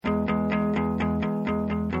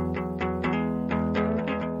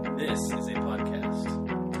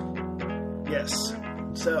Yes.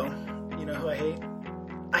 So, you know who I hate?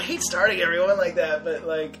 I hate starting everyone like that, but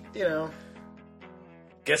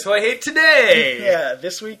Guess who I hate today? Yeah,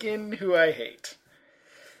 this week in Who I Hate.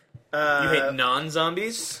 You hate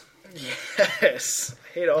non-zombies? Yes.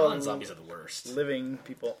 I hate all Non-zombies are the worst. living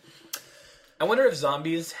people. I wonder if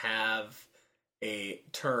zombies have a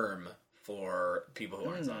term for people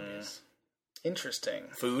who aren't zombies. Interesting.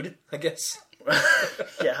 Food, I guess.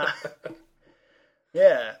 Yeah.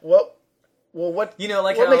 Yeah. Well, what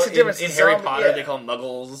like what how makes a difference in Harry Potter yeah. they call them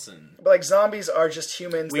muggles and But like zombies are just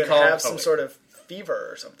humans that have some wait. sort of fever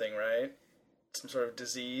or something, right? Some sort of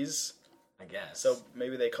disease. I guess. So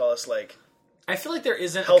maybe they call us like I feel like there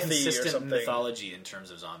isn't a healthy or consistent something. mythology in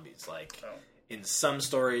terms of zombies. Like in some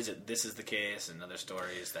stories this is the case, in other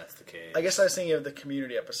stories that's the case. I guess I was thinking of the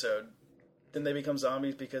Community episode. Didn't they become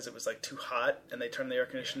zombies because it was like too hot and they turned the air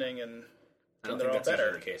conditioning and I don't they're think all that's better?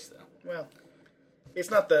 usually the case though. Well, it's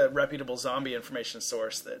not the reputable zombie information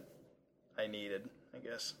source that I needed, I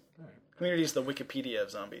guess. Right. Community is the Wikipedia of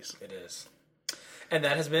zombies. It is. And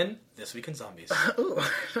that has been This Week in Zombies. Ooh,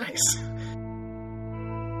 nice.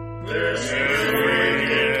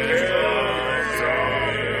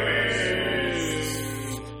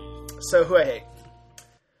 So, who I hate.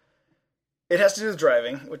 It has to do with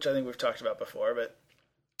driving, which I think we've talked about before, but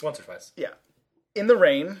Once or twice. yeah. In the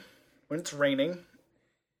rain, when it's raining,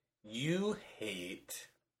 You hate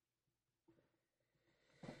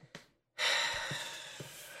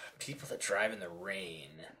people that drive in the rain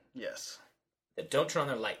yes. that don't turn on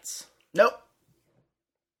their lights. Nope.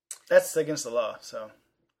 That's against the law, so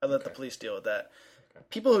I let the police deal with that. Okay.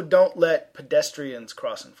 People who don't let pedestrians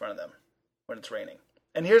cross in front of them when it's raining.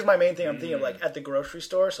 And here's my main thing I'm thinking of, like, at the grocery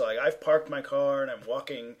store. So, like, I've parked my car and I'm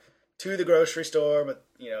walking to the grocery store, but,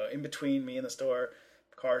 in between me and the store,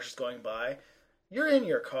 cars just going by. You're in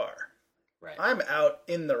your car. Right. I'm out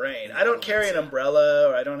in the rain. I don't carry an umbrella,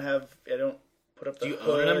 or I don't put up the Do you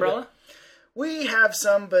hood. own an umbrella? We have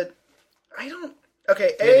some, but I don't.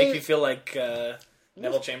 Okay, Do they make you feel like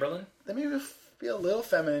Neville Chamberlain? They make me feel a little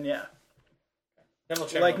feminine, yeah. Neville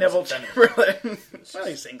Chamberlain. Like Neville wasn't feminine. Chamberlain. Well,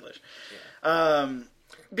 he's English. Yeah.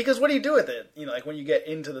 Because what do you do with it? Like when you get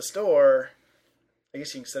into the store, I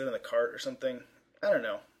guess you can set it in the cart or something. I don't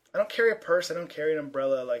know. I don't carry a purse. I don't carry an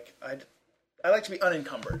umbrella. Like I like to be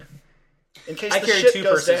unencumbered. In case I the carry shit two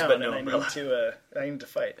goes purses, down but no and umbrella. I need to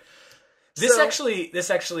fight. This So-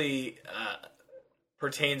 actually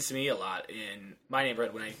pertains to me a lot in my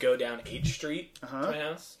neighborhood when I go down H Street to my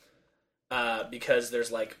house. Because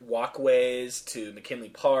there's like walkways to McKinley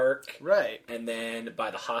Park, Right. and then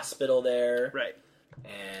by the hospital there, Right.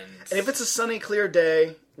 and if it's a sunny, clear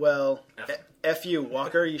day, well, F- F you,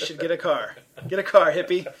 Walker. You should get a car. Get a car,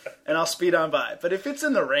 hippie, and I'll speed on by. But if it's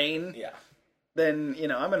in the rain, yeah, then,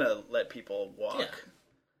 I'm going to let people walk. Yeah.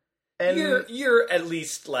 And you're at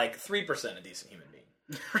least like 3% a decent human being.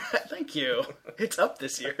 thank you. It's up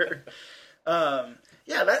this year.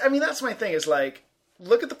 That's my thing is like,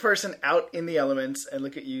 look at the person out in the elements and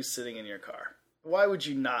look at you sitting in your car. Why would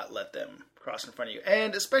you not let them cross in front of you?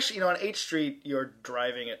 And especially, on H Street, you're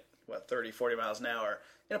driving at, 30, 40 miles an hour.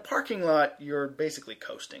 In a parking lot, you're basically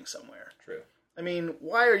coasting somewhere. True. I mean,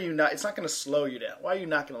 why are you not? It's not going to slow you down. Why are you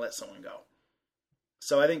not going to let someone go?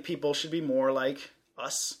 So I think people should be more like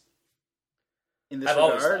us in this I've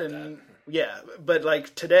always regard. thought And that. yeah, but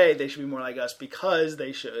like today, they should be more like us because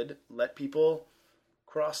they should let people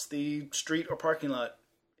cross the street or parking lot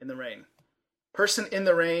in the rain. Person in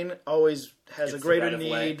the rain always has Gets a the greater right of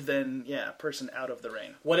way. need than person out of the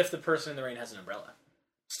rain. What if the person in the rain has an umbrella?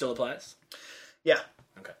 Still applies? Yeah,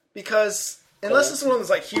 Okay. because unless it's one of those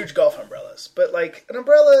like huge golf umbrellas, but like an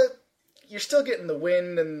umbrella, you're still getting the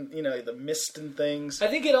wind and the mist and things. I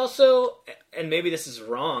think it also, and maybe this is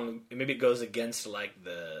wrong, maybe it goes against like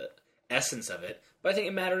the essence of it, but I think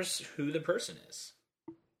it matters who the person is.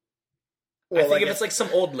 Well, I think if it's like some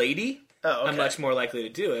old lady, Oh, okay. I'm much more likely to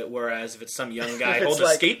do it. Whereas if it's some young guy If it's holding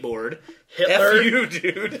like a skateboard, Hitler. F you,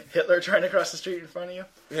 dude. Hitler trying to cross the street in front of you.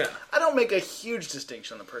 Yeah. I don't make a huge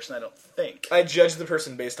distinction on the person, I don't think. I judge the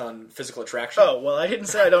person based on physical attraction. Oh, well, I didn't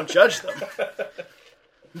say I don't judge them.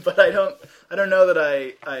 But I don't know that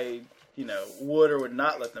I would or would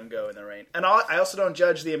not let them go in the rain. And I also don't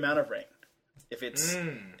judge the amount of rain. If it's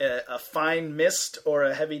a fine mist or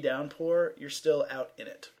a heavy downpour, you're still out in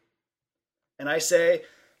it. And I say,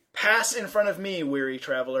 pass in front of me, weary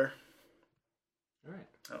traveler. All right.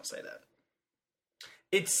 I don't say that.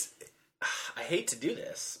 I hate to do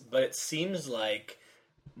this, but it seems like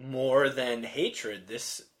more than hatred,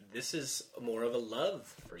 this is more of a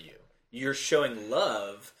love for you. You're showing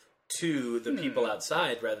love to the people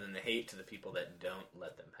outside rather than the hate to the people that don't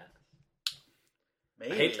let them pass.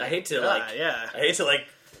 Maybe. I hate to yeah. I hate to like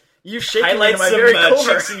You shaking me highlight to my some very core.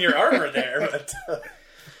 chinks in your armor there, but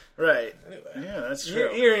Right. anyway, Yeah, that's true. you're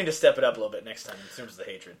going to need to step it up a little bit next time in terms of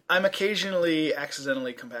the hatred. I'm occasionally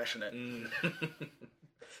accidentally compassionate.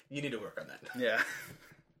 You need to work on that.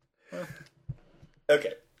 Yeah.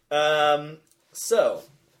 Okay. So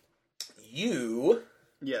you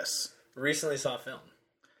Yes. recently saw a film.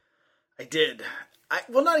 I did.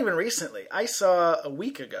 Well, not even recently. I saw a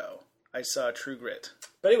week ago. I saw True Grit.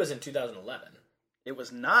 But it was in 2011. It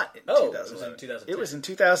was not in 2011. It was in 2010. It was in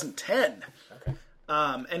 2010. Okay.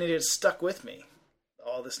 And it has stuck with me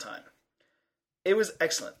all this time. It was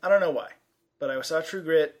excellent. I don't know why, but I saw True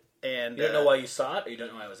Grit, and You don't know why you saw it, or you don't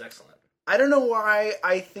know why it was excellent? I don't know why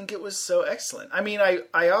I think it was so excellent. I mean,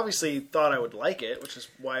 I obviously thought I would like it, which is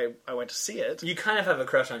why I went to see it. You kind of have a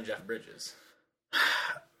crush on Jeff Bridges.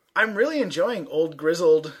 I'm really enjoying old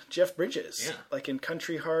grizzled Jeff Bridges, Yeah. like in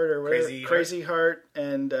Country Heart or whatever, Crazy Heart,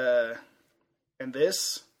 and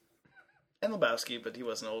this, and Lebowski, but he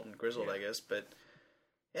wasn't old and grizzled, I guess. But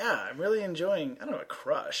yeah, I'm really enjoying. I don't know, a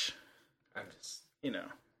crush. I'm just,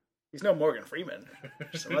 He's no Morgan Freeman,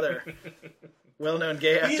 or some other well-known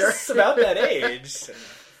gay actor. he's about that age.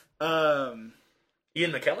 Um,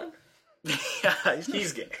 Ian McKellen? yeah,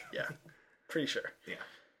 He's gay. Yeah, pretty sure. Yeah.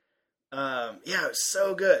 Yeah, it was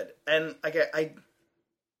so good, and like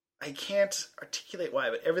I can't articulate why,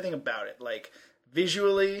 but everything about it, like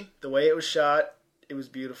visually, the way it was shot, it was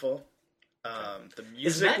beautiful. The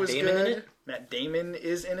music Matt was Damon good. in it? Matt Damon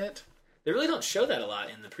is in it. They really don't show that a lot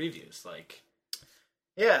in the previews. Like,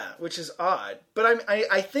 Yeah, which is odd, but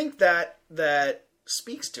I think that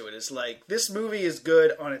speaks to it. Is like this movie is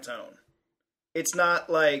good on its own. It's not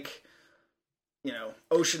like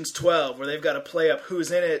Ocean's 12 where they've got to play up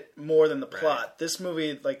who's in it more than the plot. Right. This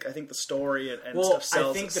movie, like I think the story and stuff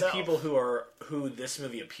sells I think itself. the people who this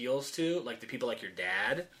movie appeals to, like the people like your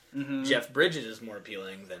dad, Mm-hmm. Jeff Bridges is more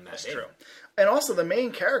appealing than Matt That's Damon. true. And also the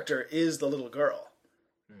main character is the little girl.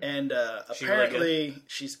 And She really apparently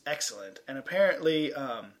she's excellent. And apparently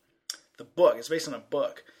the book, it's based on a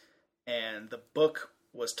book. And the book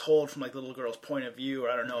was told from like the little girl's point of view, or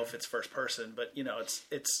I don't know if it's first person, but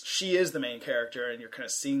it's she is the main character and you're kind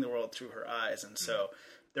of seeing the world through her eyes. And so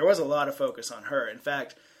there was a lot of focus on her. In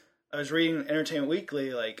fact, I was reading Entertainment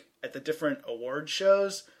Weekly, like at the different award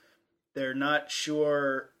shows, they're not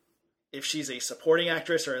sure if she's a supporting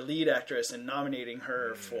actress or a lead actress and nominating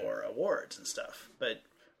her for awards and stuff. But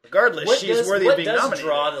regardless, she's worthy of being nominated. What does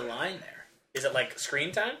draw the line there? Is it like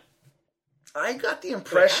screen time? I got the It would have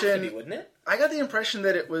to impression, be, wouldn't it? I got the impression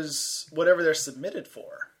that it was whatever they're submitted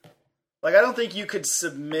for. Like, I don't think you could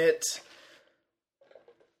submit.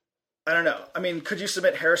 I don't know. I mean, could you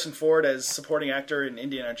submit Harrison Ford as supporting actor in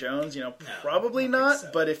Indiana Jones? Probably I don't not. think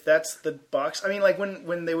so. But if that's the box, I mean, like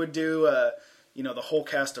when they would do, the whole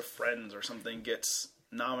cast of Friends or something gets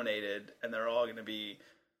nominated, and they're all going to be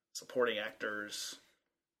supporting actors.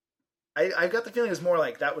 I got the feeling it was more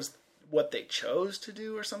like that was what they chose to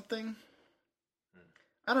do or something.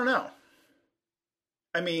 I don't know.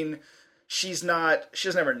 I mean, she doesn't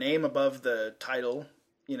have her name above the title,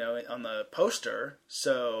 on the poster.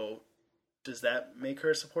 So does that make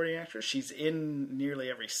her a supporting actress? She's in nearly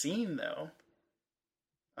every scene, though.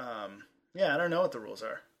 Yeah, I don't know what the rules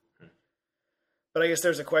are. But I guess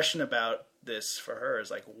there's a question about this for her,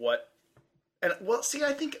 is like what. And well, see,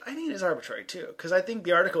 I think it is arbitrary too, because I think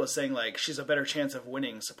the article is saying like she's a better chance of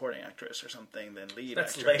winning supporting actress or something than lead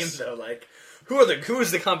That's actress. lame though. Like, who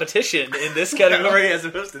is the competition in this category as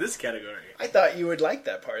opposed to this category? I thought you would like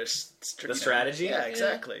that part. It's The strategy? Yeah,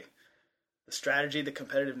 exactly. The strategy, the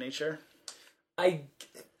competitive nature. I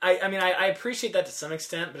mean, I appreciate that to some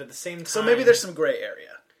extent, but at the same time, So maybe there's some gray area.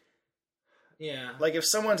 yeah. Like if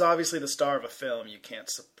someone's obviously the star of a film, you can't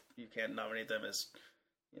nominate them as,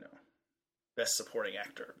 best supporting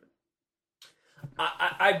actor.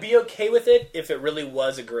 I'd be okay with it if it really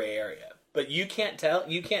was a gray area, but you can't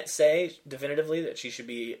say definitively that she should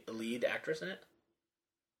be a lead actress in it.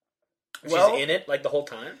 She's in it like the whole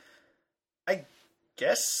time. I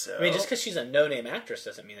guess so. I mean, just because she's a no-name actress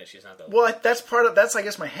doesn't mean that she's not the. Well, that's I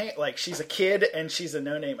guess my like she's a kid and she's a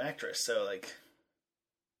no-name actress, so like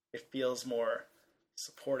it feels more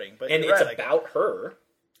supporting. But and you're it's right, about her,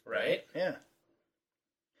 right? Yeah.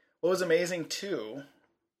 What was amazing too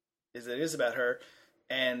is that it is about her,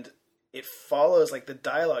 and it follows like the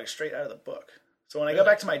dialogue straight out of the book. So when I go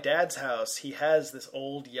back to my dad's house, he has this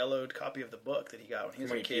old yellowed copy of the book that he got when he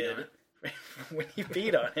was a kid. When he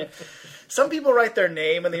beat on it. Some people write their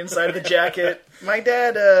name on the inside of the jacket. My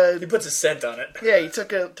dad, He puts a scent on it. yeah, he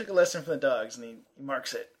took a lesson from the dogs and he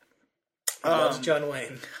marks it. He loves John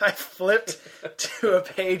Wayne. I flipped to a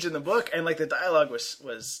page in the book, and like the dialogue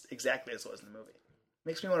was exactly as it was in the movie.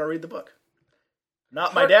 Makes me want to read the book.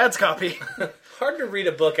 Not my dad's copy. Hard to read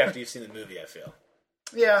a book after you've seen the movie, I feel.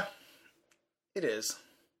 Yeah, it is.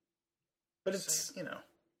 But it's,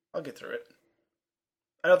 I'll get through it.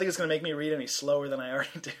 I don't think it's going to make me read any slower than I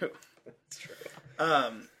already do. That's true.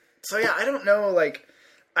 So yeah, I don't know, like,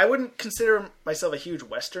 I wouldn't consider myself a huge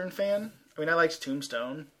Western fan. I mean, I liked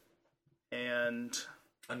Tombstone, and...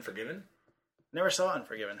 Unforgiven? Never saw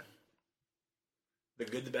Unforgiven. The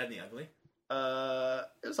Good, the Bad, and the Ugly?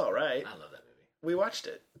 It was alright. I love that movie. We watched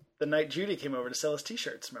it. The night Judy came over to sell us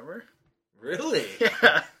t-shirts, remember? Really?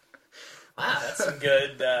 Yeah. Wow, that's some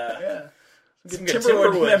good, yeah. Some good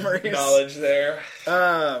Timberwood memories. Knowledge there.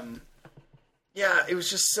 Yeah, it was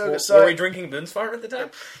just so good. Were we drinking Boone's Farm at the time?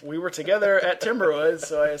 We were together at Timberwood,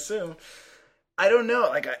 so I assume. I don't know.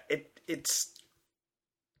 Like,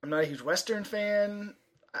 I'm not a huge Western fan.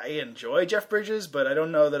 I enjoy Jeff Bridges, but I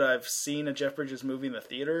don't know that I've seen a Jeff Bridges movie in the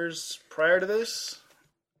theaters prior to this.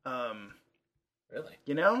 Really?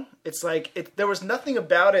 It's like, there was nothing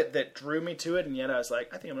about it that drew me to it, and yet I was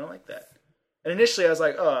like, I think I'm going to like that. And initially I was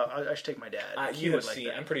like, oh, I should take my dad. You have seen,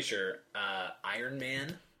 I'm pretty sure, Iron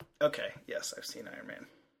Man. Okay, yes, I've seen Iron Man.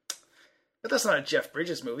 But that's not a Jeff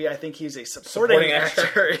Bridges movie. I think he's a supporting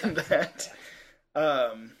actor in that.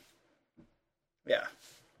 Yeah.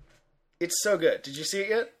 It's so good. Did you see it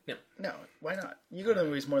yet? No. No, why not? You go to the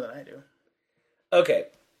movies more than I do. Okay,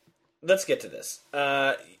 let's get to this.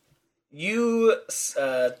 You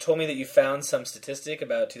told me that you found some statistic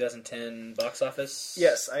about 2010 box office.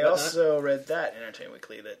 Yes, I also read that in Entertainment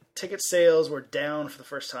Weekly, that ticket sales were down for the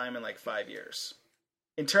first time in like 5 years.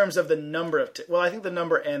 In terms of the number of... I think the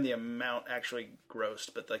number and the amount actually grossed,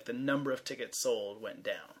 but like the number of tickets sold went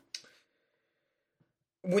down.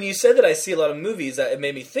 When you said that I see a lot of movies, it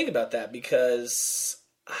made me think about that because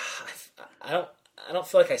I don't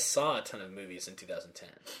feel like I saw a ton of movies in 2010.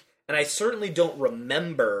 And I certainly don't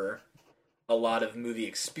remember a lot of movie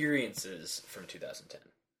experiences from 2010.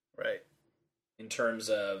 Right. In terms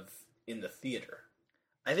of in the theater.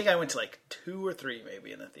 I think I went to like 2 or 3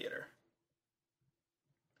 maybe in the theater.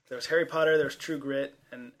 There was Harry Potter, there was True Grit,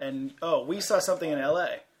 and we saw something in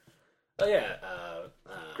L.A. Oh, yeah.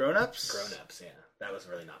 Grown Ups? Grown Ups, yeah. That was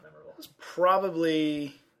really not memorable. It was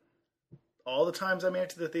probably all the times I made it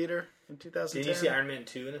to the theater in 2010. Did you see Iron Man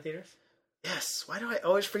 2 in the theaters? Yes. Why do I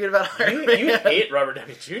always forget about Iron Man? You hate Robert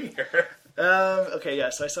Downey Jr. Okay,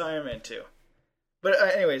 yes, I saw Iron Man 2. But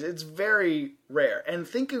anyways, it's very rare. And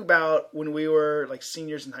think about when we were like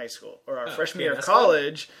seniors in high school, or our freshman year of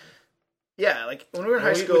college... Yeah, like when we were in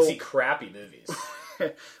high school, we would see crappy movies.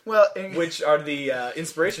 Which are the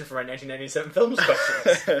inspiration for my 1997 films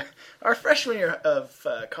questions. Our freshman year of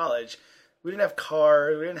college, we didn't have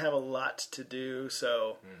cars, we didn't have a lot to do,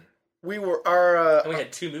 so we were we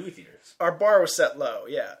had 2 movie theaters. Our bar was set low,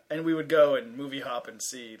 yeah, and we would go and movie hop and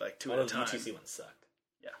see like 2 at a time. The UTC ones sucked.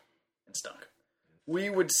 Yeah, and stunk.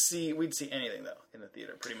 We'd see anything though in the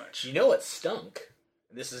theater, pretty much. You know what stunk?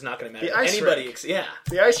 This is not going to matter. The ice rink. Yeah.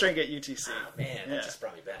 The ice rink at UTC. Oh, man, that just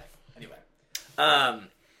brought me back. Anyway.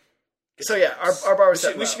 So, yeah, our bar was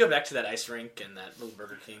set low. We should go back to that ice rink and that little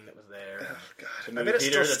Burger King that was there. Oh, God. The movie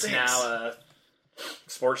theater that's now a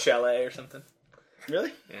sports chalet or something.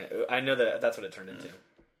 Really? Yeah, I know that's what it turned into.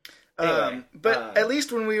 Anyway, but at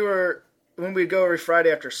least when we'd go every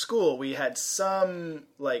Friday after school, we had some,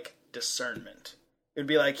 like, discernment. It'd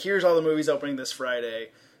be like, here's all the movies opening this Friday.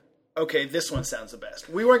 Okay, this one sounds the best.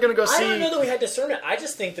 We weren't going to go see... I don't know that we had discernment. I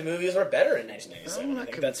just think the movies were better in 1997. I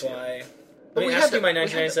think that's why... Let me ask you my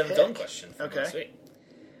 1997 film question from last week.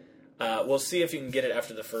 We'll see if you can get it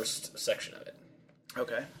after the first section of it.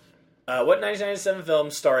 Okay. What 1997 film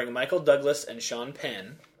starring Michael Douglas and Sean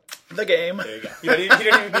Penn... The Game. There you go. You don't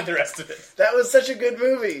even need the rest of it. That was such a good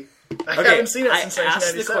movie. I haven't seen it since 1997. I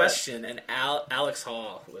asked the question, and Alex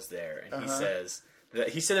Hall was there, and he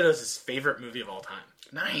said that it was his favorite movie of all time.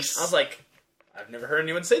 Nice. I was like, I've never heard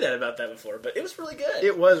anyone say that about that before, but it was really good.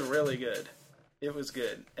 It was really good. It was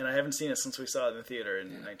good. And I haven't seen it since we saw it in the theater in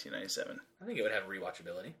 1997. I think it would have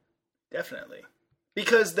rewatchability. Definitely.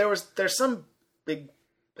 Because there's some big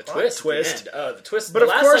twist. Oh, the twist. But of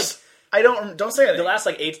course, I don't say anything. The last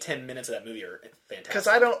 8 to 10 minutes of that movie are fantastic. Because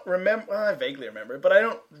I don't remember, well, I vaguely remember it, but I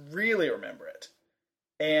don't really remember it.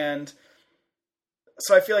 And...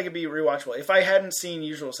 So I feel like it'd be rewatchable. If I hadn't seen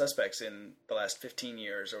Usual Suspects in the last 15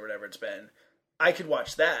 years or whatever it's been, I could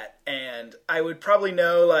watch that, and I would probably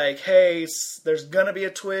know, like, hey, there's gonna be a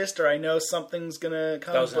twist, or I know something's gonna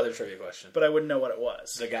come. That was another trivia question. But I wouldn't know what it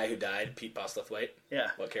was. The guy who died, Pete Postlethwaite? Yeah.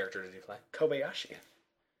 What character did he play? Kobayashi.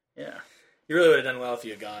 Yeah. You really would have done well if you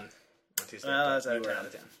had gone Tuesday. I was out You of were town. out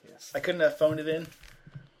of town. Yes. I couldn't have phoned it in.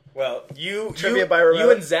 Well, Trivia by remote.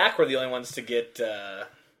 you and Zach were the only ones to get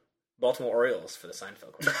Baltimore Orioles for the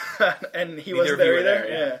Seinfeld question. And he Neither wasn't of there you were either?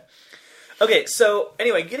 there, yeah. Okay, so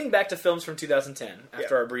anyway, getting back to films from 2010,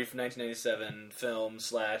 after our brief 1997 film /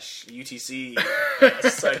 UTC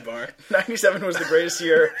sidebar. 97 was the greatest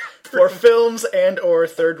year for films and or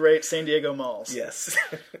third-rate San Diego malls. Yes.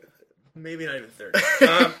 Maybe not even 30.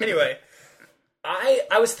 Anyway,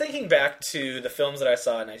 I was thinking back to the films that I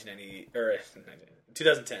saw in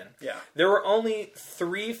 2010. Yeah. There were only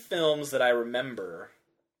 3 films that I remember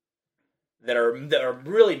that are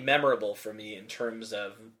really memorable for me in terms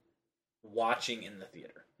of watching in the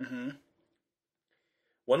theater. Mm-hmm.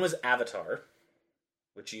 One was Avatar,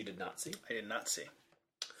 which you did not see. I did not see.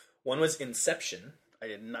 One was Inception. I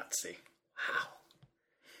did not see.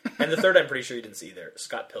 Wow. And the third I'm pretty sure you didn't see either,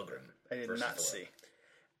 Scott Pilgrim. I did not see.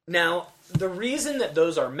 Now, the reason that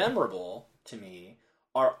those are memorable to me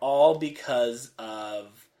are all because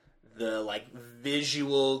of the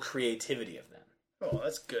visual creativity of them. Oh,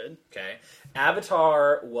 that's good. Okay.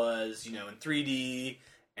 Avatar was, in 3D,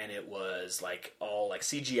 and it was all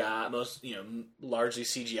CGI, largely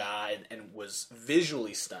CGI, and was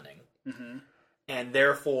visually stunning. Mm-hmm. And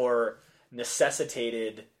therefore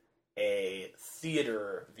necessitated a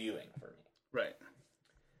theater viewing for me. Right.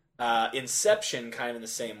 Inception, kind of in the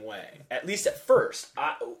same way. At least at first,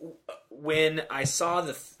 when I saw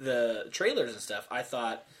the trailers and stuff, I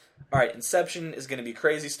thought, all right, Inception is going to be a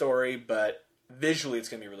crazy story, but visually it's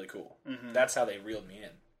going to be really cool. Mm-hmm. That's how they reeled me in.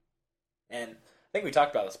 And I think we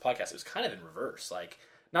talked about this podcast. It was kind of in reverse.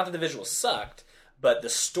 Not that the visuals sucked, but the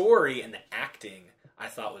story and the acting I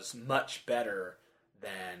thought was much better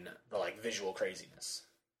than the visual craziness.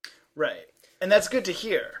 Right. And that's good to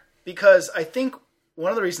hear, because I think one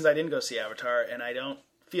of the reasons I didn't go see Avatar, and I don't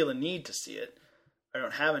feel a need to see it, I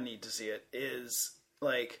don't have a need to see it, is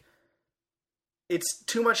it's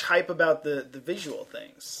too much hype about the visual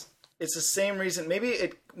things. It's the same reason.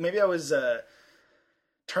 Maybe I was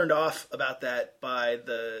turned off about that by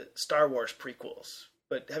the Star Wars prequels.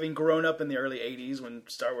 But having grown up in the early 80s when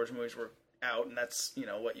Star Wars movies were out, and that's,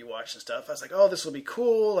 what you watch and stuff, I was like, oh, this will be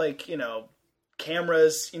cool.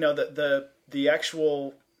 Cameras, the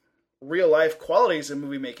actual real life qualities of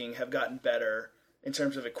movie making have gotten better in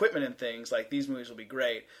terms of equipment and things. These movies will be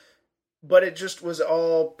great. But it just was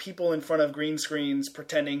all people in front of green screens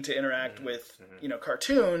pretending to interact with,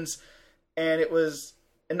 cartoons. And it was,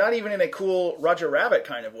 and not even in a cool Roger Rabbit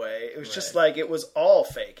kind of way. It was just it was all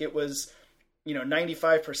fake. It was,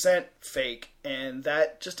 95% fake. And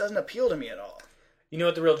that just doesn't appeal to me at all. You know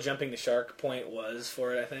what the real jumping the shark point was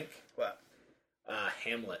for it, I think? What?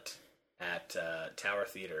 Hamlet at Tower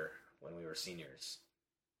Theater when we were seniors.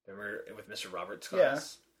 Remember with Mr. Roberts'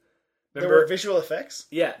 class? Yeah. There were visual effects?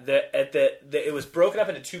 Yeah. It was broken up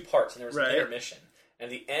into 2 parts, and there was an Right. intermission.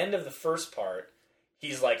 And the end of the first part,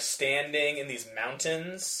 he's standing in these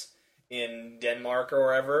mountains in Denmark or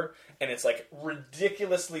wherever, and it's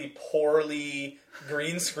ridiculously poorly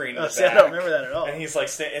green screened. I don't remember that at all. And he's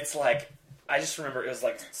I just remember it was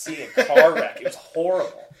seeing a car wreck. It was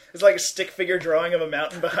horrible. It's like a stick figure drawing of a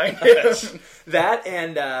mountain behind him. That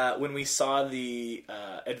and when we saw the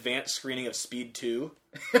advanced screening of Speed 2.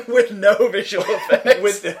 With no visual effects.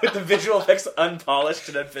 with the visual effects unpolished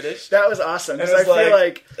and unfinished. That was awesome. Because I feel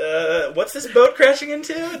like... what's this boat crashing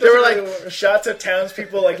into? There were shots of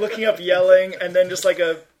townspeople looking up yelling, and then just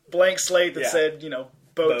a blank slate that said,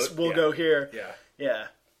 boats will go here. Yeah. Yeah.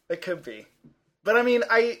 It could be. But I mean,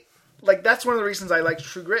 that's one of the reasons I like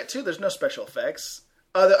True Grit too. There's no special effects.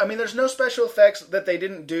 There's no special effects that they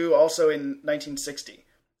didn't do also in 1960,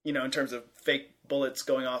 in terms of fake bullets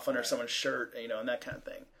going off under someone's shirt, and that kind of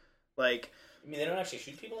thing. You mean they don't actually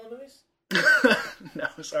shoot people in the movies? No,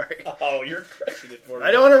 sorry. Oh, you're crushing it for me.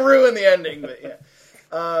 I don't want to ruin the ending, but yeah.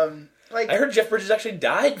 I heard Jeff Bridges actually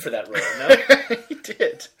died for that role, no? He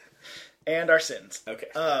did. And our sins. Okay.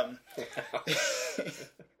 I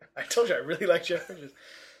told you I really like Jeff Bridges.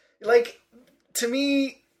 To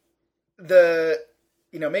me,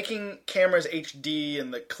 making cameras HD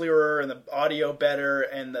and the clearer and the audio better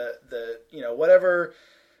and the whatever.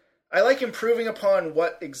 I like improving upon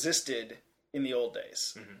what existed in the old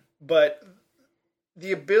days. Mm-hmm. But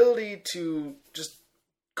the ability to just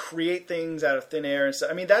create things out of thin air and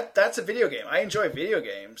stuff, that's a video game. I enjoy video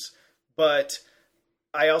games, but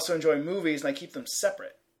I also enjoy movies and I keep them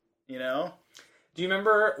separate, Do you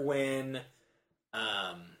remember when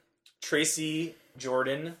Tracy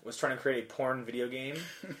Jordan was trying to create a porn video game?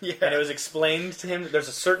 Yeah. And it was explained to him that there's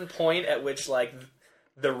a certain point at which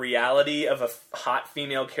the reality of a hot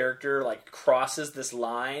female character crosses this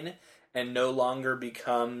line and no longer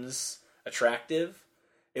becomes attractive.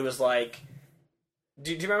 It was like,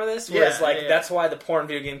 do you remember this? Where it's like, that's why the porn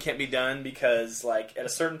video game can't be done, because like at a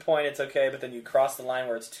certain point it's okay, but then you cross the line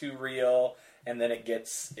where it's too real, and then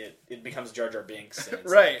it becomes Jar Jar Binks. And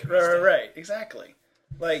right, exactly.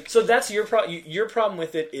 Like, so that's your problem. Your problem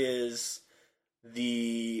with it is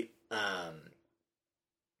the that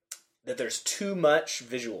there's too much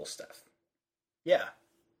visual stuff. Yeah,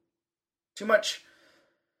 too much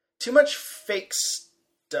fake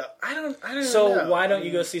stuff. I don't know. So why don't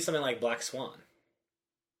you go see something like Black Swan?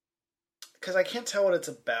 Because I can't tell what it's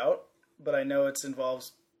about, but I know it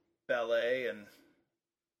involves ballet and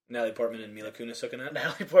Natalie Portman and Mila Kunis hooking up.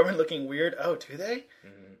 Natalie Portman looking weird. Oh, do they?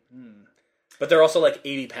 But they're also like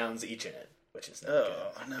 80 pounds each in it, which is not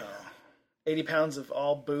good. No. 80 pounds of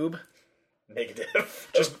all boob? Negative.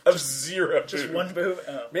 Just zero. Just one boob?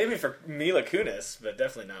 Oh. Maybe for Mila Kunis, but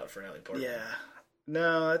definitely not for Natalie Portman. Yeah.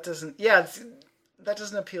 No, that doesn't... Yeah, that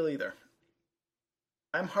doesn't appeal either.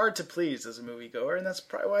 I'm hard to please as a moviegoer, and that's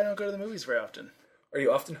probably why I don't go to the movies very often. Are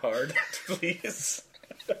you often hard to please?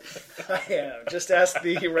 I am. Just ask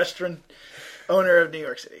the restaurant owner of New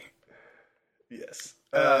York City. Yes.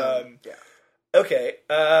 Yeah. Okay.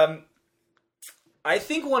 I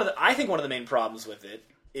think one of the main problems with it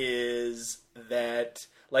is that,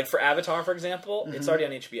 like for Avatar, for example, it's already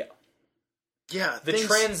on HBO. Yeah, the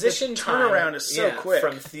turnaround is so quick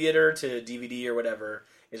from theater to DVD or whatever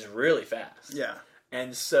is really fast. Yeah,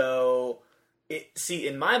 and so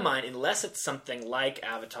in my mind, unless it's something like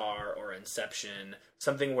Avatar or Inception,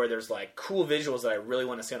 something where there's like cool visuals that I really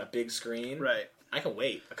want to see on a big screen, right? I can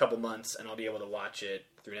wait a couple months and I'll be able to watch it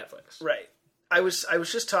through Netflix. Right. I was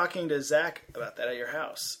just talking to Zach about that at your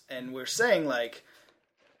house, and we're saying like,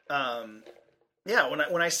 yeah,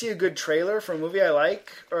 when I see a good trailer for a movie I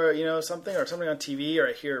like, or something on TV, or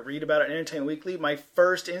I read about it in Entertainment Weekly, my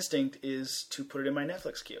first instinct is to put it in my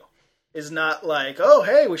Netflix queue. Is not like, oh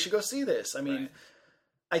hey, we should go see this. I mean, right.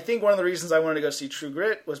 I think one of the reasons I wanted to go see True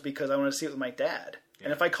Grit was because I wanted to see it with my dad. Yeah.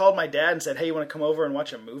 And if I called my dad and said, hey, you want to come over and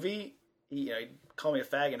watch a movie? He'd call me a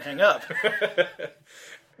fag and hang up.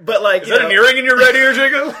 But like, is that an earring in your right ear,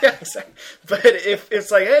 Jacob? Yeah, exactly. But if it's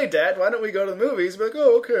like, hey, Dad, why don't we go to the movies? Be like,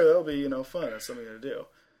 oh, okay, that'll be fun. That's something to do.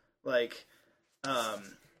 Like,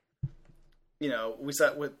 we saw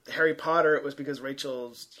it with Harry Potter. It was because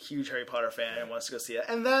Rachel's a huge Harry Potter fan and wants to go see it,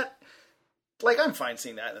 and that, like, I'm fine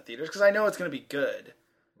seeing that in the theaters because I know it's going to be good.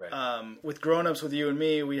 Right. With grown-ups, with you and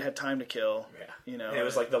me, we had time to kill. Yeah. And it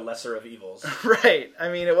was like the lesser of evils. Right. I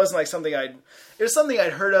mean, it wasn't like something it was something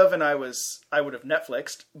I'd heard of and I would have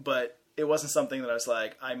Netflixed, but it wasn't something that I was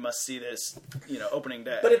like, I must see this, opening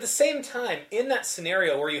day. But at the same time, in that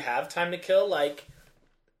scenario where you have time to kill, like,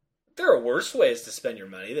 there are worse ways to spend your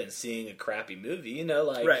money than seeing a crappy movie,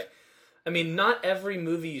 Right. I mean, not every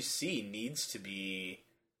movie you see needs to be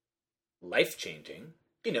life-changing.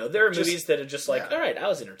 There are movies that are just like, all right, I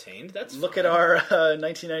was entertained. That's Look at our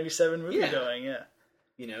 1997 movie going, yeah.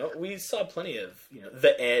 We saw plenty of,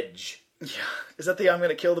 The Edge. Yeah. Is that the I'm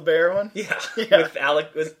Gonna Kill the Bear one? Yeah. With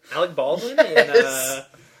Alec Baldwin and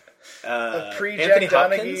pre-Jack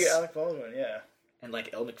Donaghy Alec Baldwin, yeah. And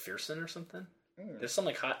like Elle Macpherson or something. There's some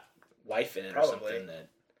like hot wife in it or something that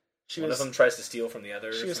one of them tries to steal from the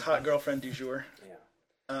other. She was hot girlfriend du jour.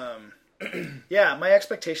 Yeah. Yeah, my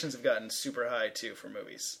expectations have gotten super high too for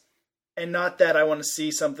movies, and not that I want to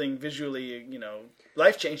see something visually,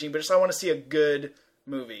 life changing, but just I want to see a good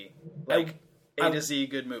movie, like A to Z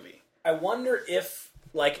good movie. I wonder if,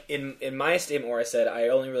 like in my statement where I said I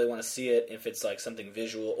only really want to see it if it's like something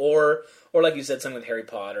visual, or like you said, something with Harry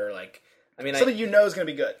Potter, like something is going to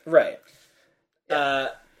be good, right? Yeah.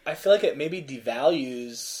 I feel like it maybe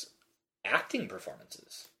devalues acting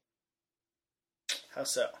performances. How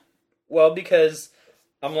so? Well, because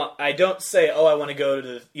I don't say, I want to go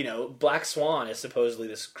to the, Black Swan is supposedly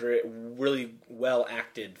this great, really well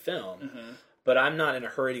acted film, but I'm not in a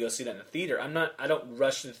hurry to go see that in the theater. I don't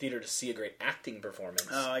rush to the theater to see a great acting performance.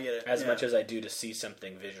 Oh, I get it. As much as I do to see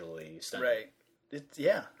something visually stunning. Right.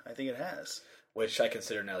 I think it has. Which I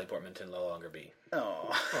consider Natalie Portman to no longer be.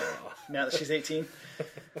 Oh. Now that she's 18.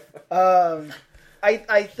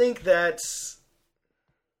 I think that's...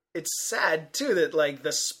 It's sad, too, that, like,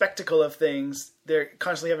 the spectacle of things, they're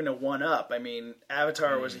constantly having to one-up. I mean,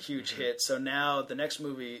 Avatar was a huge hit, so now the next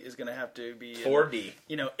movie is going to have to be... 4D.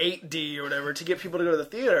 8D or whatever, to get people to go to the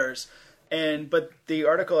theaters. But the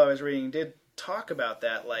article I was reading did talk about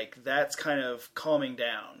that, like, that's kind of calming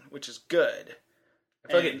down, which is good.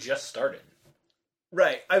 I feel like it just started.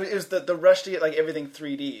 Right. It was the rush to get, like, everything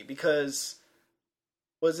 3D, because...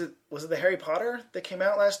 Was it the Harry Potter that came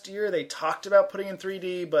out last year? They talked about putting in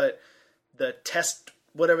 3D, but the test,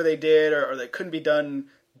 whatever they did, or they couldn't be done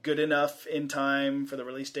good enough in time for the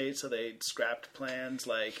release date, so they scrapped plans.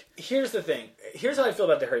 Like, here's the thing. Here's how I feel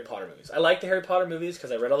about the Harry Potter movies. I like the Harry Potter movies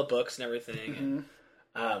because I read all the books and everything.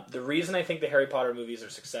 And, the reason I think the Harry Potter movies are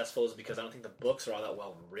successful is because I don't think the books are all that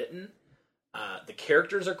well written. The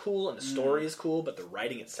characters are cool and the story is cool, but the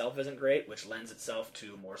writing itself isn't great, which lends itself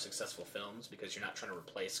to more successful films because you're not trying to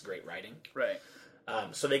replace great writing. right.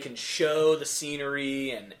 So they can show the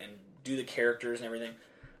scenery and do the characters and everything.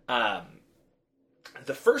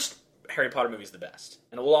 The first Harry Potter movie is the best,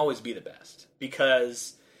 and it will always be the best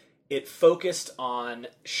because it focused on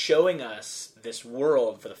showing us this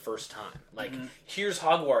world for the first time. Like, here's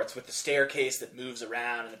Hogwarts with the staircase that moves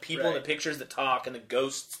around, and the people in the pictures that talk, and the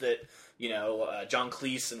ghosts that, John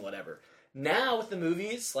Cleese and whatever. Now with the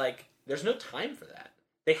movies, like, there's no time for that.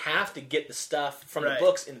 They have to get the stuff from the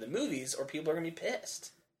books into the movies, or people are going to be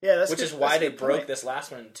pissed. Yeah, that's which good, is why they broke point. this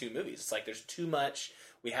last one into 2 movies. It's like there's too much.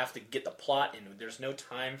 We have to get the plot in. There's no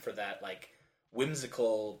time for that like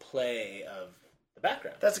whimsical play of the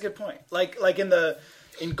background. That's a good point. Like in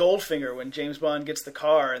Goldfinger when James Bond gets the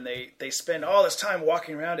car and they spend all this time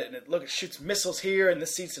walking around it and it shoots missiles here and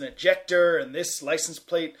this seat's an ejector and this license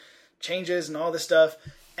plate changes and all this stuff.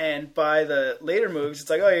 And by the later movies, it's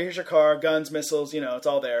like, oh, here's your car, guns, missiles, it's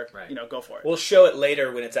all there. Right. Go for it. We'll show it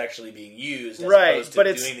later when it's actually being used. As right, opposed to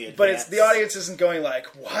but doing the audience isn't going like,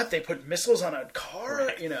 what? They put missiles on a car?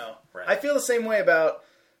 Right. Right. I feel the same way about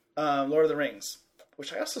Lord of the Rings,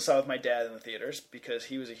 which I also saw with my dad in the theaters because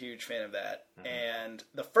he was a huge fan of that. And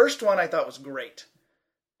the first one I thought was great.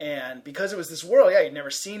 And because it was this world, you'd never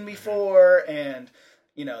seen before, and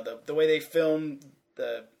the way they filmed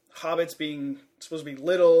the hobbits being supposed to be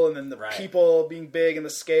little, and then the people being big, and the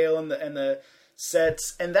scale, and the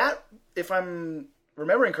sets, and that, if I'm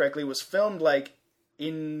remembering correctly, was filmed like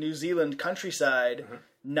in New Zealand countryside,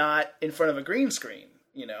 not in front of a green screen.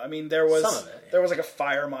 I mean, there was some of it, there was like a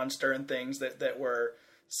fire monster and things that were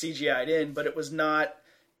CGI'd in, but it was not.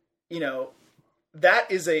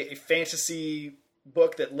 That is a fantasy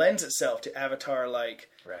book that lends itself to Avatar like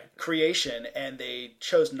creation, and they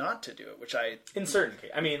chose not to do it, which I in certain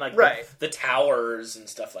cases. I mean, like the towers and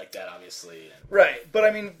stuff like that, obviously. But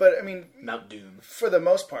I mean, Mount Doom. For the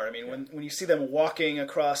most part, I mean, when you see them walking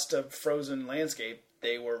across a frozen landscape,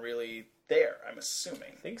 they were really there. I'm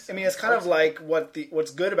assuming. I think so. I mean, it's kind of like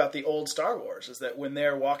what's good about the old Star Wars is that when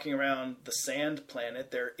they're walking around the sand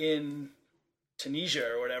planet, they're in Tunisia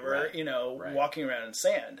or whatever, walking around in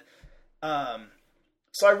sand.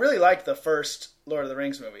 So I really liked the first Lord of the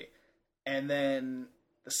Rings movie. And then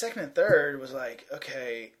the second and third was like,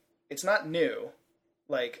 okay, it's not new.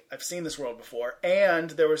 Like, I've seen this world before. And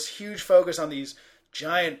there was huge focus on these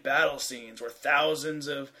giant battle scenes where thousands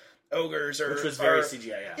of ogres are... Which was very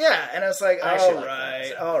CGI, Yeah, and I was like,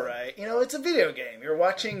 all right. It's a video game. You're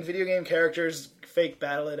watching video game characters fake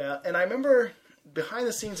battle it out. And I remember behind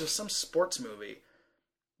the scenes of some sports movie,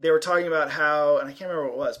 they were talking about how, and I can't remember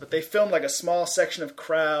what it was, but they filmed like a small section of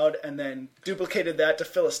crowd and then duplicated that to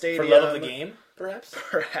fill a stadium. For love of the game, perhaps?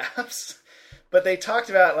 Perhaps. But they talked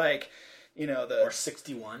about like, or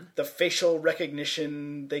 61. The facial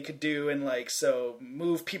recognition they could do and like, so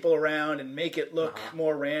move people around and make it look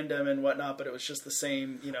more random and whatnot, but it was just the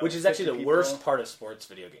same, Which is actually the worst part of sports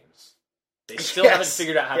video games. They still haven't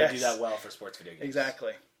figured out how to do that well for sports video games.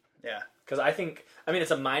 Exactly. Yeah. Because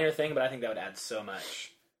it's a minor thing, but I think that would add so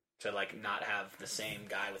much to like not have the same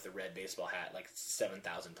guy with the red baseball hat like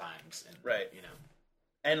 7,000 times, and,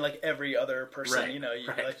 and like every other person, you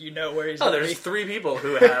know where he's. Oh, there's 3 people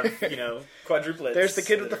who have quadruplets. There's the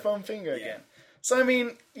kid with the foam finger again. So I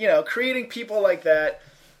mean, creating people like that.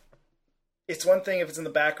 It's one thing if it's in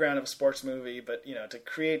the background of a sports movie, but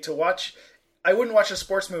to watch. I wouldn't watch a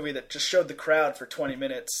sports movie that just showed the crowd for 20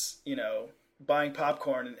 minutes, buying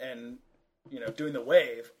popcorn and doing the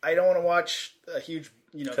wave. I don't want to watch a huge.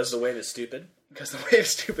 Because the wave is stupid? Because the wave is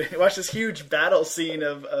stupid. You watch this huge battle scene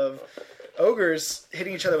of ogres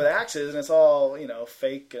hitting each other with axes, and it's all,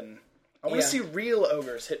 fake. And I want to see real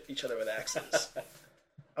ogres hit each other with axes.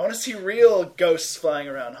 I want to see real ghosts flying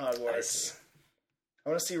around Hogwarts. I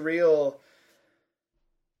want to see real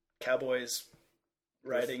cowboys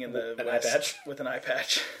riding in the eye patch. With an eye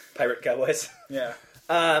patch. Pirate cowboys. Yeah.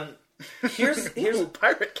 Here's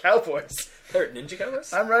pirate cowboys. Pirate ninja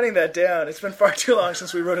cowboys? I'm writing that down. It's been far too long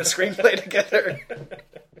since we wrote a screenplay together.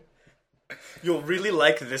 You'll really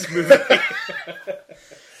like this movie.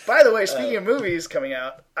 By the way, speaking of movies coming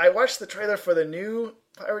out, I watched the trailer for the new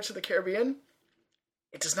Pirates of the Caribbean.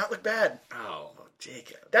 It does not look bad. Oh,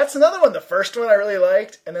 Jacob. That's another one. The first one I really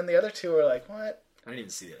liked, and then the other two were like, what? I didn't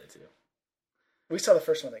even see the other two. We saw the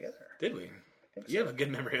first one together. Did we? You have a good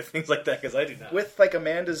memory of things like that because I do not. With like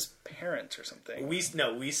Amanda's parents or something.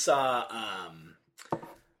 We saw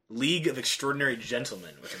League of Extraordinary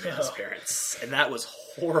Gentlemen with Amanda's parents, and that was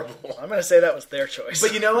horrible. I'm going to say that was their choice.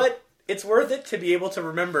 But you know what? It's worth it to be able to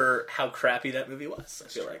remember how crappy that movie was. I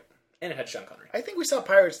feel like, and it had Sean Connery. I think we saw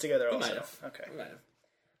Pirates together also. Might have. Okay. We might have.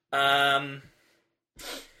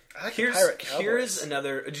 I like Pirate Cowboys. Here's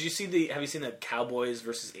another. Have you seen the Cowboys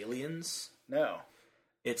versus Aliens? No.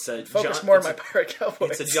 It's a Focus more on my Pirate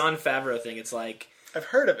Cowboys. It's a Jon Favreau thing. It's like I've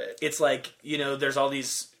heard of it. It's like, there's all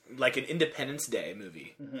these, like an Independence Day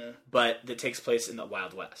movie, but that takes place in the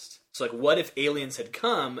Wild West. So like, what if aliens had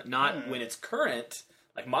come not when it's current,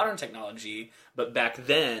 like modern technology, but back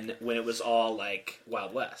then when it was all like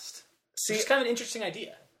Wild West? See, it's kind of an interesting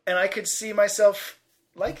idea, and I could see myself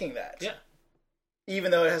liking that. Yeah.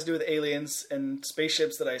 Even though it has to do with aliens and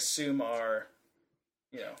spaceships that I assume are,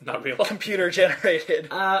 not real, computer generated.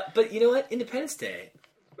 But you know what? Independence Day,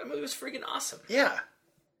 that movie was freaking awesome. Yeah.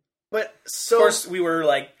 But of course, we were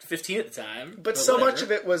like 15 at the time. But so much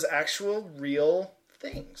of it was actual, real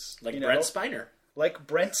things. Like Brent Spiner. Like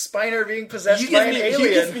Brent Spiner being possessed by an alien. You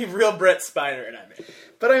give me real Brent Spiner, and I'm in.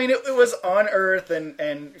 But I mean, it was on Earth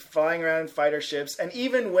and flying around in fighter ships. And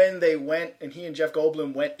even when they went, and he and Jeff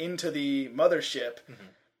Goldblum went into the mothership,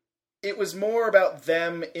 it was more about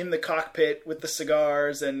them in the cockpit with the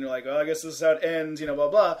cigars and like, I guess this is how it ends, blah,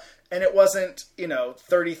 blah. And it wasn't,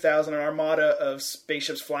 30,000 armada of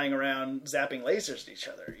spaceships flying around zapping lasers at each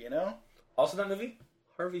other, Also that movie,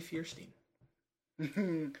 Harvey Fierstein.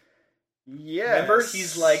 Yeah. Remember,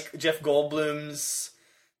 he's like Jeff Goldblum's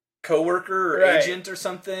coworker or agent or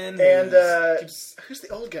something. And who's the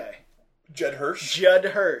old guy? Judd Hirsch. Judd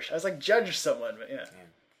Hirsch. I was like Judge someone, but yeah.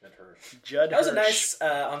 Judd Hirsch. Judd That was Hirsch. a nice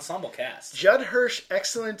ensemble cast. Judd Hirsch,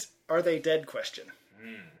 excellent. Are they dead? Question.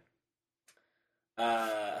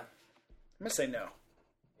 I'm gonna say no.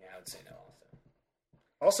 Yeah, I would say no.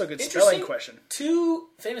 Also, good spelling question. 2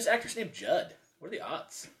 famous actors named Judd. What are the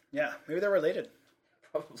odds? Yeah, maybe they're related.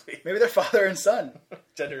 Probably. Maybe they're father and son.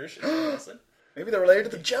 Judd Hirsch and Willie Nelson. Maybe they're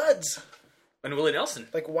related to the Judds. And Willie Nelson.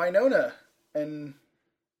 Like Winona and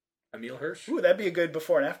Emil Hirsch. Ooh, that'd be a good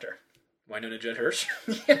before and after. Winona Judd Hirsch.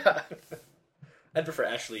 Yeah. I'd prefer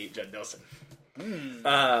Ashley Judd Nelson.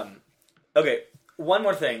 Okay, one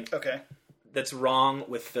more thing. Okay. That's wrong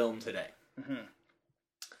with film today.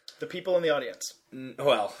 The people in the audience.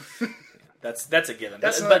 Well, that's a given.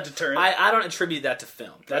 That's not a deterrent. I don't attribute that to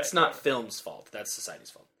film. That's not film's fault. That's society's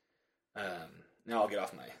fault. Now I'll get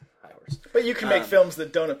off my high horse. But you can make films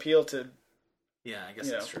that don't appeal to. Yeah, I guess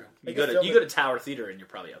that's true. You make go a film to Tower Theater and you're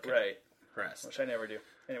probably okay. Right. Pressed. Which I never do.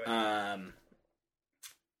 Anyway.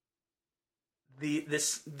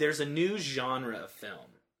 There's a new genre of film,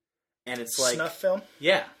 and it's like snuff film.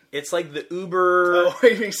 Yeah, it's like the uber. Oh, are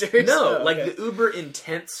you being serious? No, oh, like okay. the uber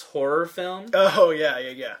intense horror film. Oh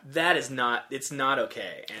yeah. That is not. It's not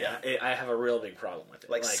okay, and I have a real big problem with it.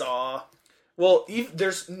 Like Saw. Well,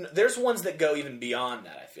 there's ones that go even beyond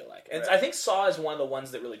that. I feel like, and I think Saw is one of the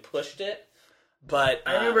ones that really pushed it. But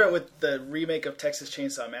I remember it with the remake of Texas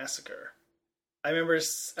Chainsaw Massacre. I remember,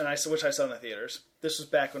 which I saw in the theaters. This was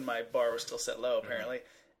back when my bar was still set low, apparently,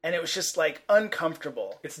 and it was just like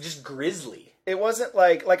uncomfortable. It's just grisly. It wasn't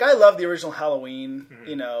like I love the original Halloween,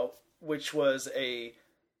 which was a.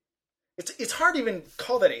 It's hard to even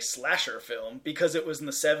call that a slasher film because it was in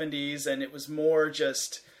the 70s and it was more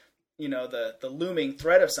just, the looming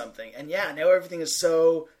threat of something. And now everything is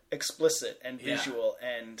so explicit and visual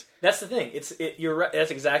and that's the thing. You're right.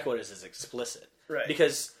 That's exactly what it is explicit. Right.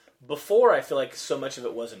 Because before I feel like so much of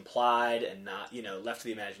it was implied and not, left to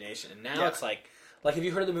the imagination. And now it's like have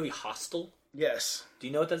you heard of the movie Hostel? Yes. Do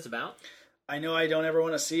you know what that's about? I know I don't ever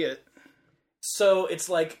want to see it. So it's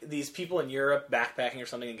like these people in Europe backpacking or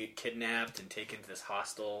something and get kidnapped and taken to this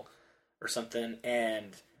hostel or something,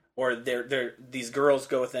 or these girls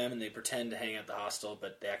go with them and they pretend to hang out at the hostel,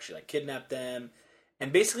 but they actually kidnap them.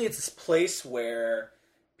 And basically it's this place where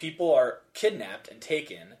people are kidnapped and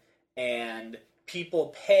taken, and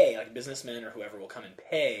people pay, like businessmen or whoever will come and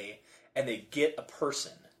pay, and they get a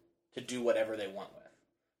person to do whatever they want with.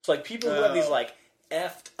 So people who have these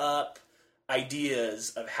effed up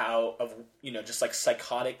ideas of just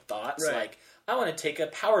psychotic thoughts, right. I want to take a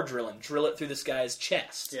power drill and drill it through this guy's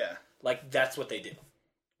chest. Yeah. That's what they do.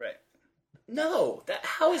 Right. No,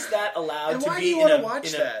 how is that allowed and to why be do you want to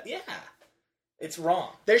watch that? Yeah. It's wrong.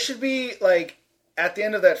 There should be at the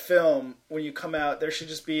end of that film, when you come out, there should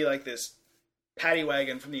just be this paddy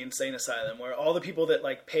wagon from the insane asylum where all the people that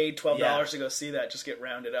paid $12 to go see that just get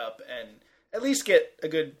rounded up and at least get a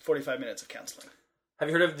good 45 minutes of counseling. Have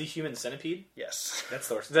you heard of the Human Centipede? Yes. That's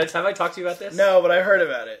the worst. Have I talked to you about this? No, but I heard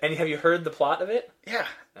about it. And have you heard the plot of it? Yeah.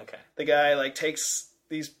 Okay. The guy like takes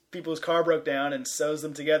these people's car broke down and sews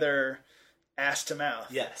them together ass to mouth.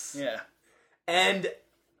 Yes. Yeah. And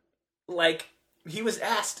like he was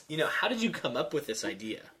asked, how did you come up with this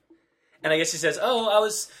idea? And I guess he says, I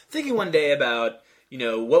was thinking one day about,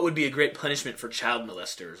 what would be a great punishment for child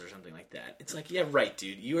molesters or something like that. It's like, yeah, right,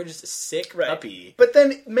 dude. You are just a sick puppy. But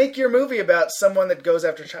then make your movie about someone that goes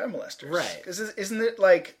after child molesters. Right. Because isn't it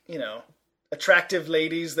like, attractive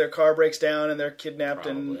ladies, their car breaks down and they're kidnapped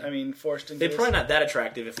and, forced into They're probably not that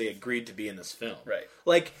attractive if they agreed to be in this film. Right.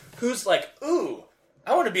 Like, who's like, ooh,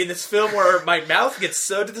 I want to be in this film where my mouth gets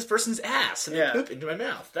sewed to this person's ass and they poop into my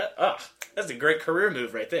mouth. That's a great career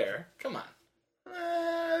move right there. Come on.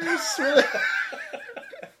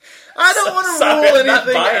 I don't want to rule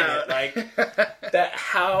anything out. Like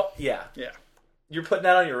that. Yeah. You're putting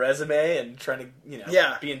that on your resume and trying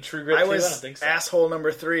to, be in True Grit. I was don't think so. asshole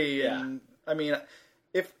number 3, and I mean,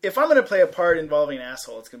 if I'm going to play a part involving an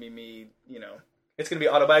asshole, it's going to be me. It's going to be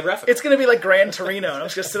autobiographical. It's going to be like Gran Torino, and I'm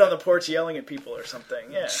just going to sit on the porch yelling at people or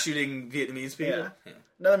something. Yeah, shooting Vietnamese people. Yeah.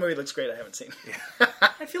 Another movie looks great. I haven't seen. Yeah.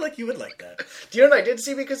 I feel like you would like that. Do you know what I did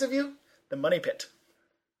see because of you? The Money Pit.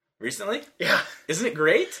 Recently? Yeah. Isn't it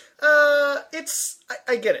great? I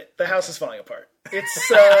get it. The house is falling apart. It's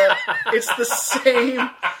the same.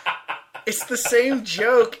 It's the same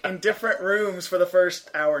joke in different rooms for the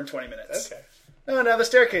first hour and 20 minutes. Okay. Oh, now the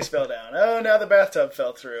staircase fell down. Oh, now the bathtub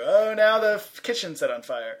fell through. Oh, now the kitchen set on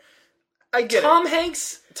fire. I get it.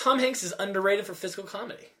 Tom Hanks is underrated for physical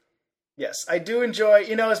comedy. Yes, I do enjoy,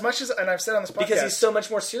 as much as, and I've said on this podcast. Because he's so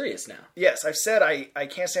much more serious now. Yes, I've said I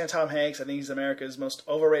can't stand Tom Hanks. I think he's America's most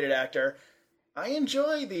overrated actor. I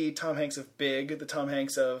enjoy the Tom Hanks of Big, the Tom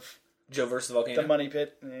Hanks of Joe versus the Volcano. The Money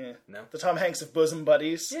Pit. No. The Tom Hanks of Bosom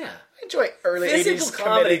Buddies. Yeah. I enjoy early physical 80s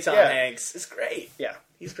comedy. Tom Hanks is great. Yeah.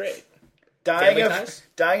 He's great. Dying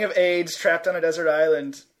of AIDS, trapped on a desert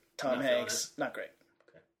island, Tom Hanks. Not great.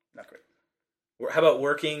 Okay. Not great. How about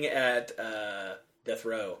working at Death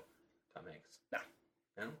Row? Tom Hanks.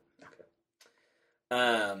 No?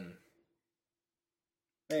 Okay.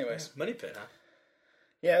 Anyways. Money Pit, huh?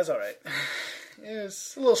 Yeah, it was alright. It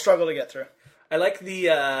was a little struggle to get through. I like the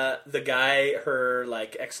guy, her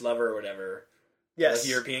ex-lover or whatever. Yes. The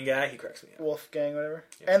European guy, he cracks me up. Wolfgang, whatever.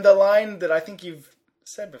 Yeah. And the line that I think you've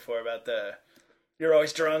said before about you're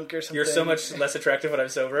always drunk or something. You're so much less attractive when I'm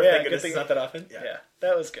sober. Yeah, Thank goodness it's not that often. Yeah,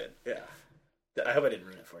 that was good. Yeah. I hope I didn't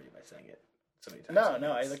ruin it for you by saying it so many times.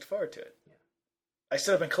 No, I looked forward to it. Yeah. I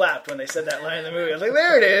stood up and clapped when they said that line in the movie. I was like,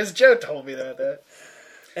 there it is. Joe told me that.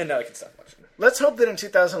 And now I can stop watching. Let's hope that in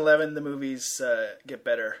 2011 the movies get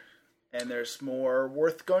better and there's more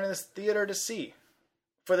worth going to this theater to see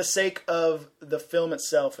for the sake of the film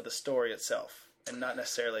itself or the story itself and not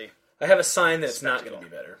necessarily... I have a sign that it's not going to be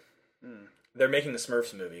better. Mm. They're making the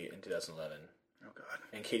Smurfs movie in 2011. Oh, God.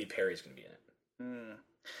 And Katy Perry's going to be in it. Mm.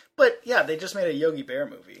 But, yeah, they just made a Yogi Bear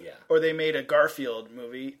movie. Yeah. Or they made a Garfield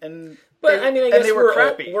movie. I guess they were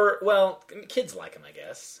crappy. Kids like them, I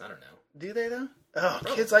guess. I don't know. Do they, though? Oh,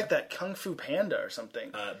 probably. Kids like that Kung Fu Panda or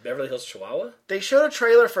something. Beverly Hills Chihuahua? They showed a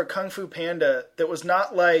trailer for Kung Fu Panda that was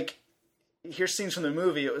not like, here's scenes from the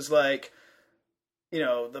movie. It was like,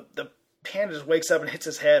 the panda just wakes up and hits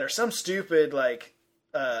his head or some stupid,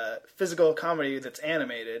 physical comedy that's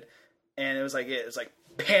animated. And it was like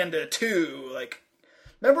Panda 2.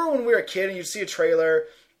 Remember when we were a kid and you'd see a trailer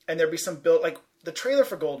and there'd be some the trailer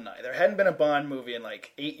for GoldenEye. There hadn't been a Bond movie in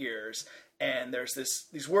 8 years. And there's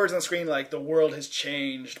these words on the screen like the world has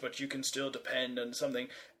changed, but you can still depend on something.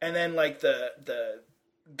 And then the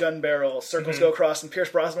gun barrel circles go across and Pierce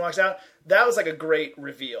Brosnan walks out. That was a great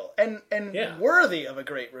reveal and worthy of a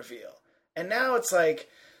great reveal. And now it's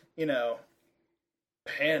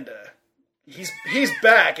Panda. He's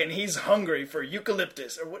back and he's hungry for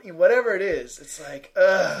eucalyptus or whatever it is. It's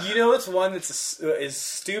ugh. It's one is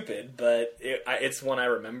stupid, but it's one I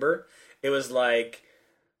remember. It was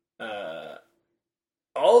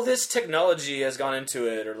all this technology has gone into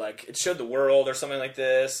it, or it showed the world, or something like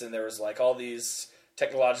this, and there was all these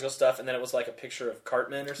technological stuff, and then it was a picture of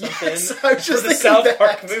Cartman or something. Yes, I was just for the South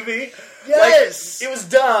Park movie. Yes, it was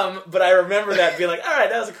dumb, but I remember that being all right,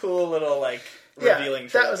 that was a cool little revealing.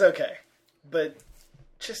 That was okay, but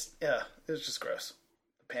it was just gross.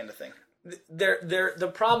 The panda thing.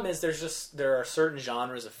 The problem is there are certain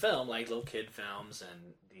genres of film, like little kid films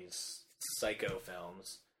and these psycho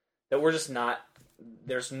films, that we're just not.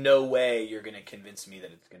 There's no way you're going to convince me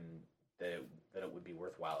that it would be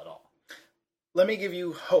worthwhile at all. Let me give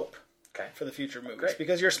you hope okay. for the future movies. Great.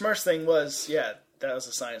 Because your Smurfs thing was, that was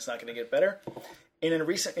a sign it's not going to get better. In a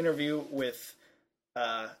recent interview with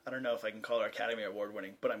I don't know if I can call her Academy Award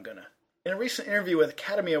winning, but I'm gonna. In a recent interview with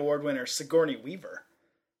Academy Award winner Sigourney Weaver,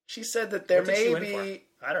 she said that there may be.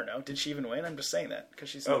 I don't know. Did she even win? I'm just saying that because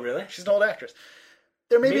she's. Oh, really? She's an old actress.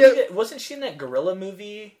 There may be wasn't she in that gorilla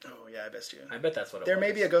movie? Oh yeah, I bet that's what it was. There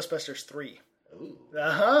may be a Ghostbusters 3. Ooh.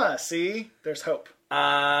 See, there's hope.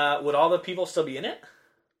 Would all the people still be in it?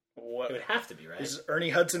 What? It would have to be, right? Is Ernie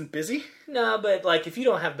Hudson busy? No, but like if you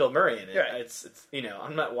don't have Bill Murray in it, right. it's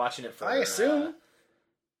I'm not watching it for. I assume.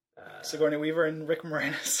 Sigourney Weaver and Rick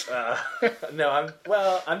Moranis. No,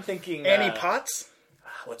 I'm thinking Annie Potts.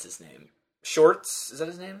 What's his name? Shorts, is that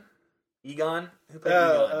his name? Egon? Who played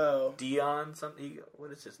Egon? Oh. Dion something?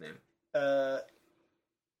 What is his name?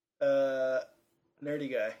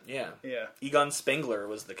 Nerdy guy. Yeah. Yeah. Egon Spengler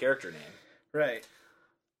was the character name. Right.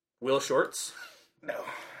 Will Shorts? No.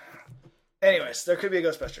 Anyways, there could be a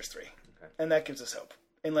Ghostbusters 3. Okay. And that gives us hope.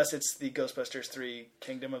 Unless it's the Ghostbusters 3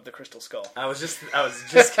 Kingdom of the Crystal Skull. I was just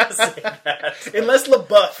gonna say that. Unless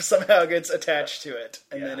LaBeouf somehow gets attached to it,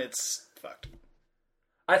 and then it's fucked.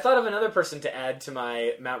 I thought of another person to add to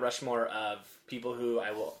my Mount Rushmore of people who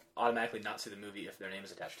I will automatically not see the movie if their name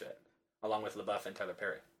is attached to it, along with LaBeouf and Tyler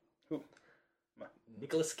Perry. Who?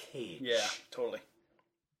 Nicolas Cage. Yeah, totally.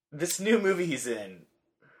 This new movie he's in.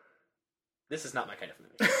 This is not my kind of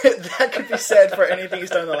movie. That could be said for anything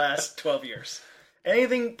he's done in the last 12 years.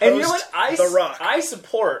 Anything post and you know what? The Rock. I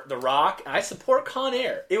support The Rock. I support Con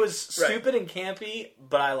Air. It was stupid and campy,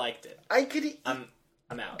 but I liked it. I'm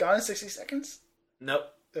out. Gone in 60 Seconds? Nope.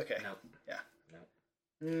 Okay. Nope. Yeah.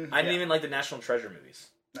 Nope. I didn't even like the National Treasure movies.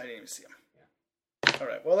 I didn't even see them. Yeah. All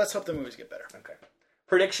right. Well, let's hope the movies get better. Okay.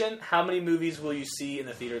 Prediction: how many movies will you see in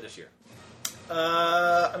the theater this year?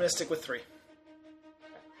 I'm gonna stick with 3.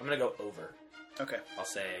 I'm gonna go over. Okay. I'll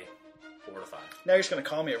say 4 to 5. Now you're just gonna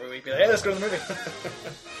call me every week, be like, "Hey, let's go to the movie.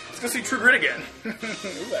 Let's go see True Grit again." Ooh,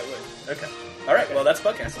 I would. Okay. All right. Well, that's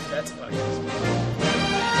podcast. That's a podcast.